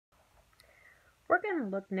We're going to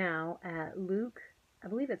look now at Luke, I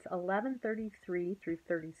believe it's 11:33 through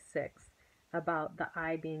 36, about the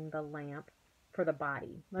eye being the lamp for the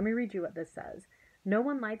body. Let me read you what this says. No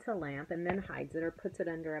one lights a lamp and then hides it or puts it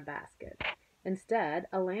under a basket. Instead,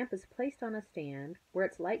 a lamp is placed on a stand where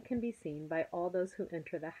its light can be seen by all those who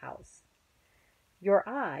enter the house. Your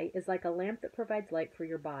eye is like a lamp that provides light for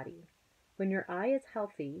your body. When your eye is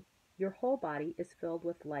healthy, your whole body is filled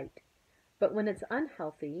with light. But when it's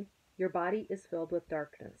unhealthy, your body is filled with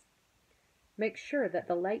darkness. Make sure that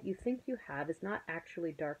the light you think you have is not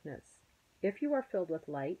actually darkness. If you are filled with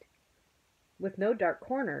light, with no dark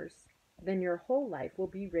corners, then your whole life will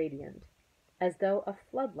be radiant, as though a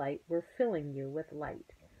floodlight were filling you with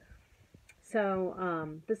light.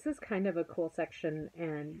 So this is kind of a cool section,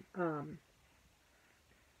 and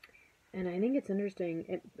I think it's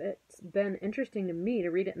interesting. It's been interesting to me to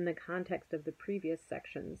read it in the context of the previous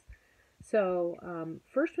sections. So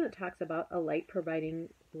first, when it talks about a light providing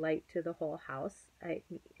light to the whole house, I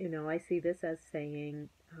see this as saying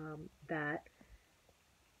that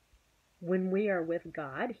when we are with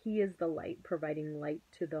God, He is the light providing light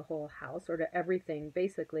to the whole house, or to everything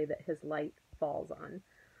basically that His light falls on.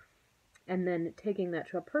 And then taking that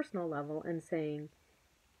to a personal level and saying,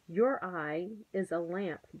 your eye is a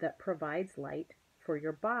lamp that provides light for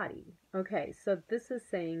your body. Okay, so this is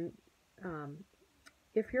saying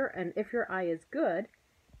if your eye is good,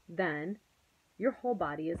 then your whole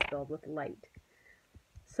body is filled with light.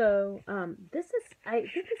 So I think this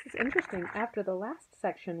is interesting after the last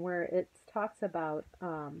section where it talks about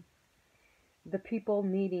the people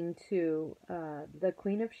needing to, the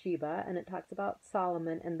Queen of Sheba, and it talks about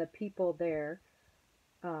Solomon and the people there,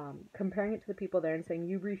 comparing it to the people there and saying,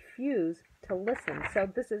 you refuse to listen. So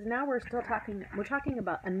this is, now we're talking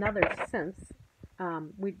about another sense.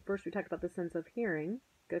 First we talked about the sense of hearing,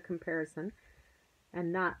 good comparison,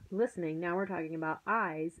 and not listening. Now we're talking about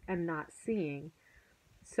eyes and not seeing.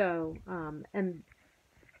 So, and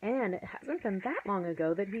it hasn't been that long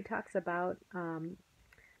ago that he talks about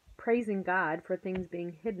praising God for things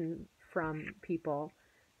being hidden from people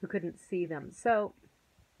who couldn't see them. So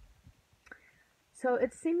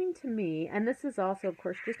it's seeming to me, and this is also, of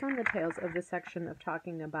course, just on the tails of the section of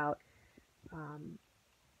talking about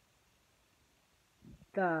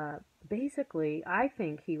basically, I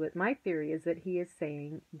think my theory is that he is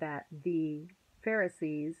saying that the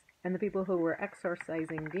Pharisees and the people who were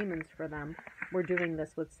exorcising demons for them were doing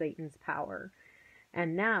this with Satan's power.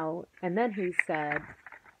 And then he said,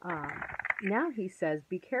 now he says,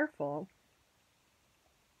 be careful.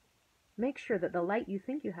 Make sure that the light you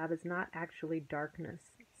think you have is not actually darkness.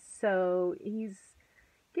 So he's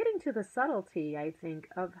getting to the subtlety, I think,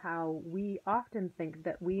 of how we often think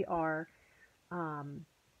that we are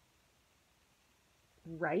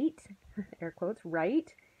right, air quotes, right,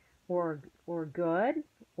 or good,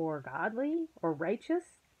 or godly, or righteous,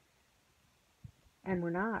 and we're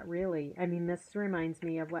not really. I mean, this reminds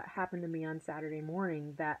me of what happened to me on Saturday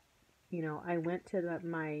morning, that I went to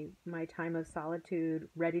my time of solitude,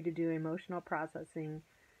 ready to do emotional processing,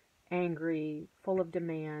 angry, full of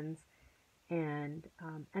demands, and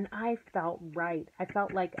I felt right. I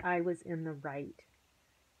felt like I was in the right.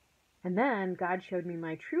 And then God showed me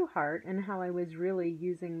my true heart and how I was really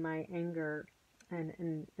using my anger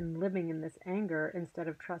and living in this anger instead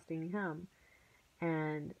of trusting Him,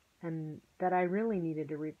 and that I really needed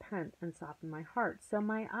to repent and soften my heart. So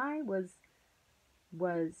my eye was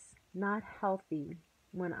not healthy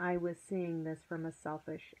when I was seeing this from a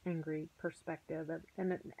selfish, angry perspective.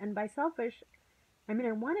 And by selfish, I mean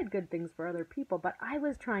I wanted good things for other people, but I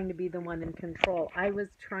was trying to be the one in control. I was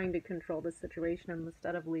trying to control the situation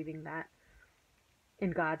instead of leaving that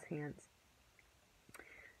in God's hands.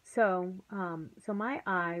 So my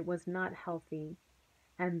eye was not healthy,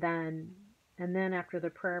 and then after the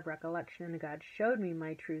prayer of recollection, God showed me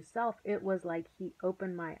my true self. It was like He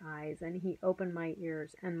opened my eyes and He opened my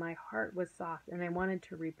ears, and my heart was soft, and I wanted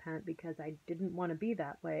to repent because I didn't want to be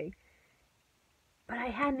that way. But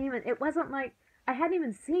it wasn't like I hadn't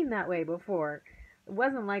even seen that way before. It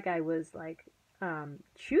wasn't like I was like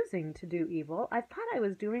choosing to do evil. I thought I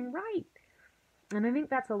was doing right. And I think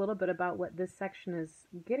that's a little bit about what this section is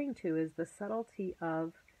getting to, is the subtlety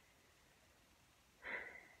of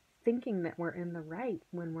thinking that we're in the right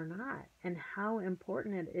when we're not, and how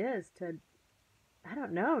important it is to, I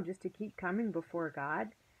don't know, just to keep coming before God,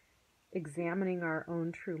 examining our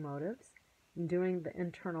own true motives, and doing the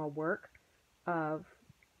internal work of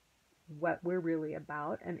what we're really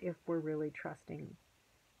about, and if we're really trusting.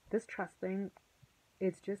 This trusting,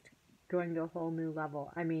 it's just going to a whole new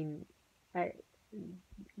level. I mean,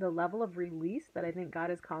 the level of release that I think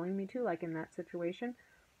God is calling me to, like in that situation,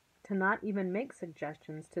 to not even make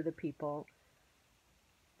suggestions to the people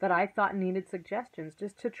that I thought needed suggestions,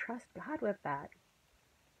 just to trust God with that.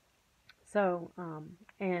 So,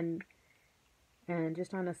 and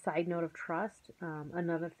just on a side note of trust,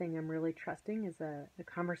 another thing I'm really trusting is a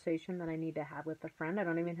conversation that I need to have with a friend. I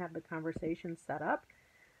don't even have the conversation set up.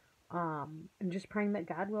 I'm just praying that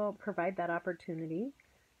God will provide that opportunity.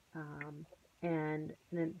 And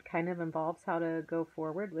it kind of involves how to go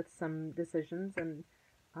forward with some decisions, and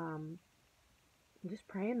um, I'm just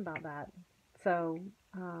praying about that. So,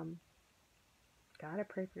 God, I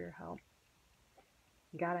pray for your help.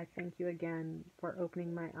 God, I thank you again for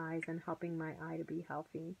opening my eyes and helping my eye to be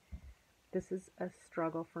healthy. This is a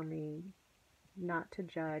struggle for me, not to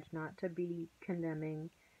judge, not to be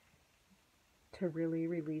condemning, to really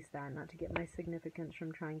release that, not to get my significance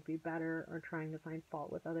from trying to be better or trying to find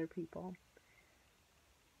fault with other people.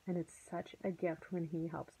 And it's such a gift when He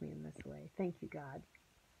helps me in this way. Thank you, God.